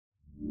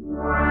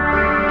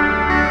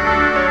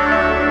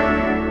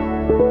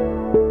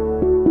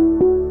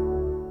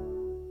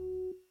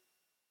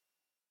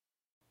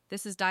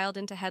This is dialed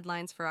into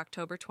headlines for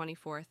October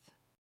 24th.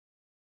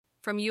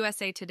 From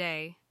USA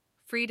Today,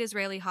 freed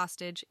Israeli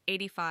hostage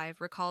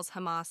 85 recalls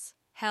Hamas,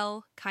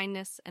 hell,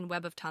 kindness, and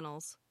web of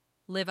tunnels.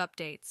 Live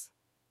updates.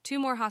 2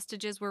 more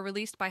hostages were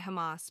released by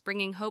Hamas,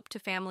 bringing hope to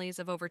families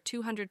of over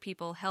 200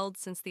 people held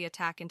since the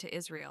attack into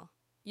Israel.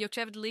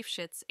 Yocheved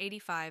Lifshitz,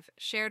 85,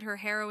 shared her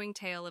harrowing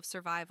tale of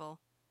survival,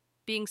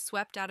 being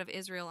swept out of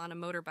Israel on a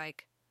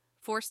motorbike,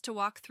 forced to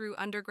walk through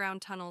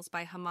underground tunnels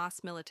by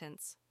Hamas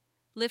militants.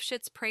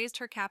 Lifshitz praised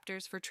her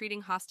captors for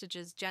treating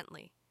hostages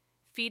gently,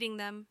 feeding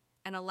them,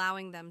 and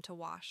allowing them to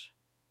wash.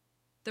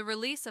 The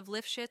release of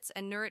Lifshitz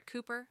and Nurit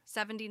Cooper,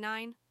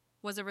 79,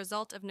 was a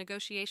result of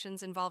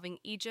negotiations involving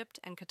Egypt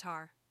and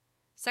Qatar.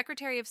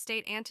 Secretary of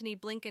State Antony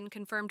Blinken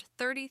confirmed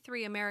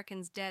 33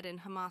 Americans dead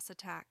in Hamas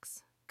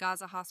attacks.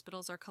 Gaza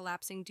hospitals are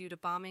collapsing due to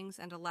bombings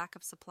and a lack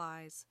of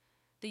supplies.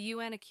 The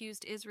UN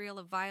accused Israel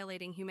of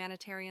violating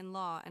humanitarian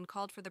law and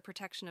called for the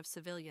protection of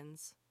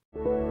civilians.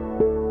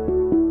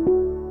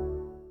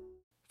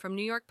 From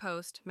New York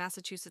Post,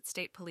 Massachusetts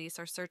State Police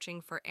are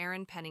searching for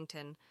Aaron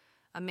Pennington,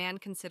 a man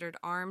considered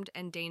armed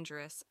and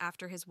dangerous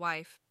after his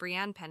wife,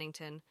 Brianne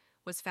Pennington,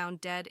 was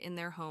found dead in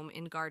their home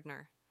in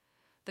Gardner.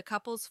 The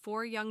couple's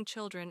 4 young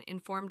children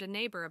informed a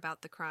neighbor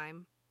about the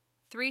crime.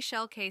 3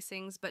 shell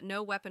casings but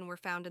no weapon were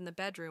found in the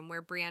bedroom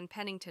where Brianne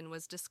Pennington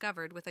was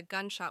discovered with a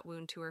gunshot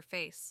wound to her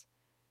face.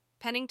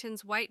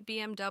 Pennington's white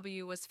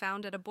BMW was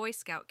found at a Boy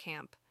Scout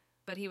camp,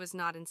 but he was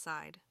not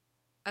inside.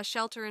 A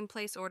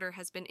shelter-in-place order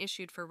has been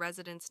issued for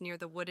residents near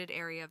the wooded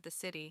area of the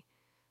city.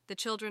 The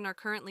children are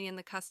currently in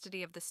the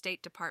custody of the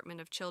State Department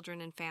of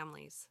Children and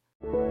Families.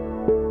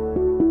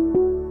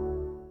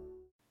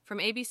 From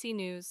ABC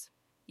News,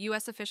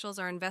 U.S. officials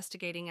are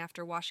investigating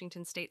after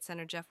Washington State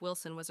Senator Jeff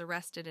Wilson was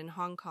arrested in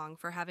Hong Kong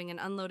for having an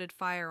unloaded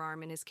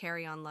firearm in his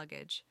carry-on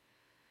luggage.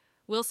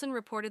 Wilson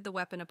reported the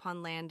weapon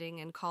upon landing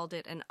and called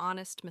it an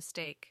honest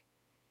mistake.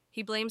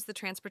 He blames the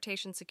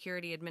Transportation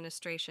Security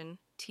Administration,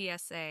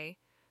 TSA,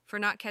 for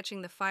not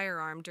catching the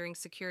firearm during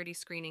security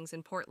screenings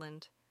in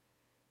Portland.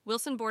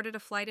 Wilson boarded a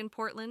flight in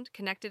Portland,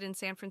 connected in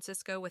San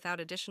Francisco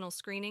without additional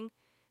screening,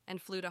 and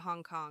flew to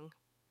Hong Kong.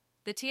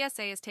 The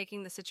TSA is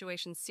taking the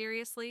situation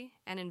seriously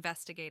and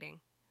investigating.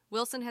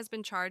 Wilson has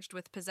been charged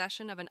with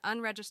possession of an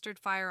unregistered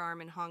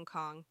firearm in Hong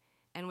Kong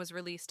and was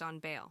released on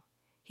bail.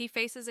 He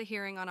faces a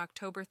hearing on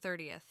October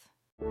 30th.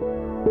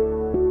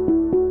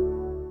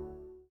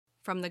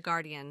 From The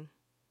Guardian.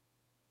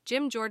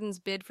 Jim Jordan's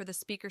bid for the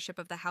speakership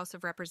of the House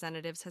of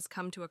Representatives has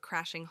come to a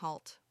crashing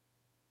halt.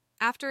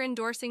 After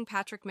endorsing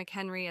Patrick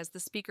McHenry as the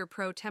Speaker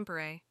pro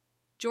tempore,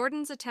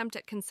 Jordan's attempt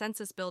at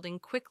consensus building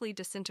quickly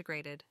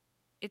disintegrated.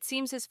 It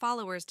seems his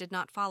followers did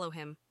not follow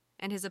him,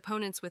 and his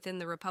opponents within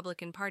the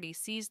Republican Party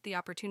seized the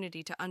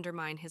opportunity to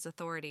undermine his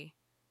authority.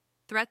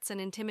 Threats and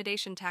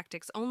intimidation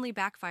tactics only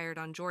backfired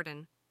on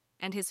Jordan,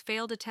 and his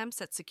failed attempts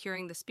at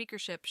securing the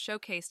speakership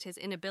showcased his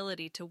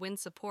inability to win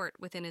support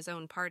within his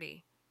own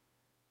party.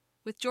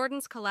 With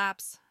Jordan's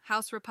collapse,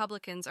 House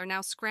Republicans are now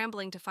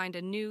scrambling to find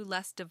a new,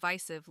 less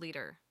divisive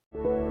leader.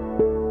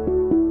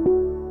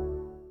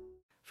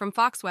 From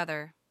Fox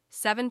Weather,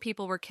 7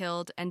 people were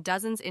killed and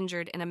dozens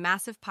injured in a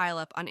massive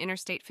pileup on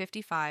Interstate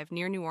 55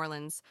 near New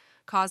Orleans,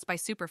 caused by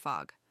super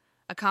fog,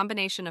 a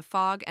combination of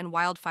fog and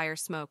wildfire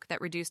smoke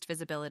that reduced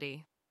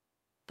visibility.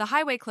 The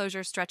highway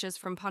closure stretches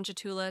from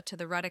Ponchatoula to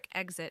the Ruddock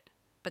exit,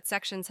 but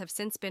sections have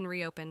since been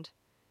reopened.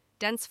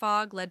 Dense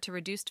fog led to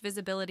reduced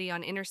visibility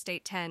on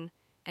Interstate 10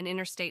 and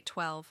Interstate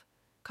 12,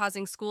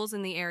 causing schools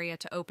in the area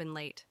to open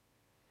late.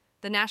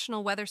 The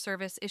National Weather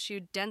Service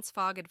issued dense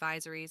fog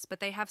advisories, but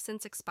they have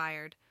since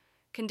expired.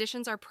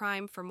 Conditions are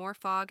prime for more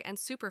fog and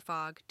super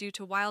fog due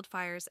to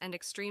wildfires and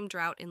extreme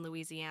drought in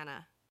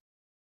Louisiana.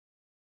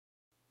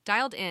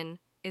 Dialed In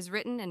is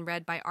written and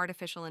read by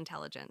artificial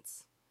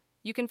intelligence.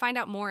 You can find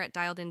out more at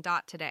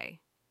dialedin.today.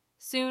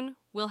 Soon,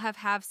 we'll have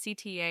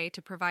CTA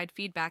to provide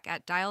feedback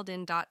at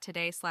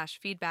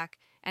dialedin.today/feedback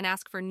and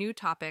ask for new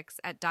topics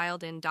at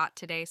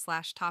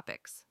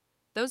dialedin.today/topics.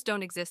 Those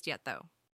don't exist yet, though.